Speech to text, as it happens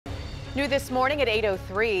New this morning at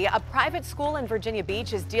 8:03, a private school in Virginia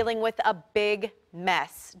Beach is dealing with a big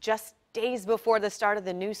mess just days before the start of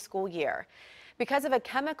the new school year. Because of a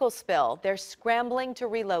chemical spill, they're scrambling to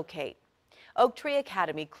relocate. Oak Tree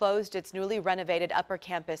Academy closed its newly renovated upper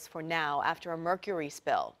campus for now after a mercury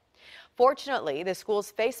spill. Fortunately, the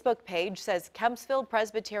school's Facebook page says Kempsville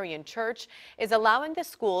Presbyterian Church is allowing the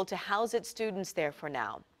school to house its students there for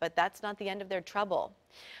now, but that's not the end of their trouble.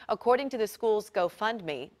 According to the school's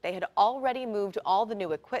GoFundMe, they had already moved all the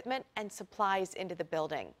new equipment and supplies into the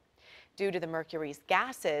building. Due to the mercury's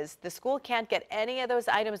gases, the school can't get any of those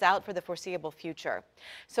items out for the foreseeable future.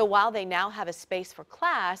 So while they now have a space for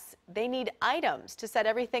class, they need items to set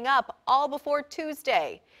everything up all before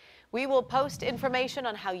Tuesday. We will post information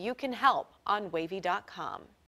on how you can help on wavy.com.